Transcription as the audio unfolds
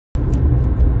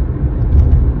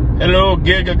Hello,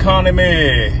 gig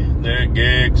economy. The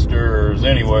gigsters.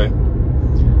 Anyway,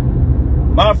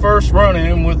 my first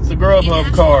run-in with the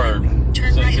Grubhub card.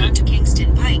 Turn right onto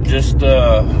Kingston Pike. Just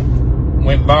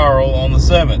went viral on the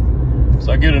 7th.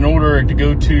 So I get an order to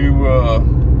go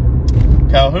to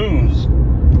Calhoun's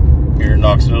here in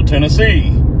Knoxville,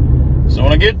 Tennessee. So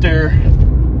when I get there,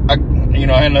 I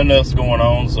had nothing else going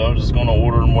on, so I was just going to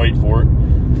order and wait for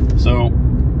it. So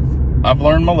I've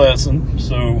learned my lesson.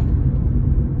 So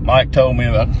Mike told me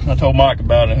about, I told Mike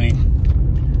about it, and he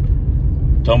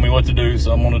told me what to do.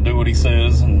 So I'm going to do what he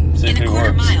says and see if it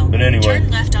works. But anyway, turn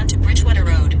left onto Bridgewater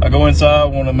Road. I go inside,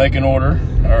 want to make an order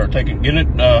or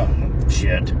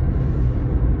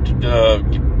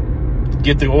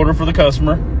get the order for the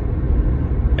customer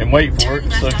and wait for it.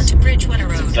 Left onto Bridgewater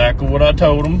Road. That's exactly what I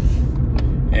told him.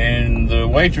 And the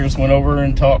waitress went over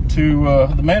and talked to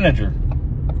the manager.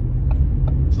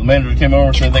 So the manager came over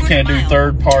and said they can't do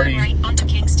third-party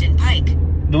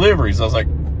deliveries. I was like,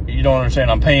 you don't understand.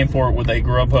 I'm paying for it with a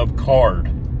Grubhub card.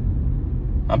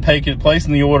 I'm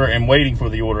placing the order and waiting for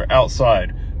the order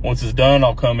outside. Once it's done,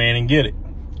 I'll come in and get it.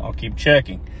 I'll keep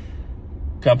checking.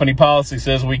 Company policy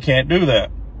says we can't do that.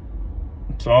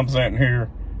 So I'm sitting here,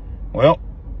 well,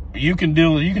 you can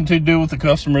deal with the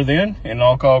customer then, and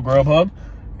I'll call Grubhub,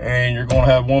 and you're going to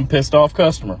have one pissed off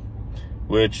customer,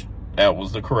 which that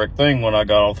was the correct thing when I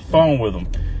got off the phone with them.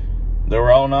 They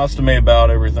were all nice to me about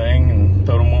everything and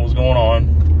told them what was going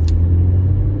on.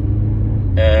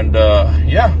 And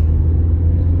yeah,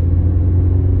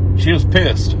 she was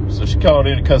pissed. So she called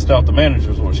in and cussed out the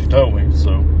manager is what she told me.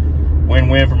 So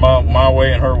win-win for my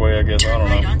way and her way, I guess. I don't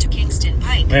know. Right onto Kingston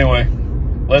Pike. Anyway,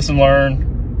 lesson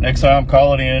learned. Next time,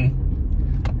 call it in.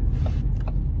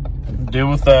 Deal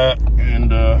with that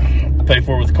and pay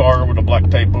for it with the card with a black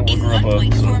tape over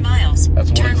Grubhub. So that's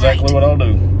exactly what I'll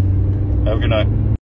do. Have a good night.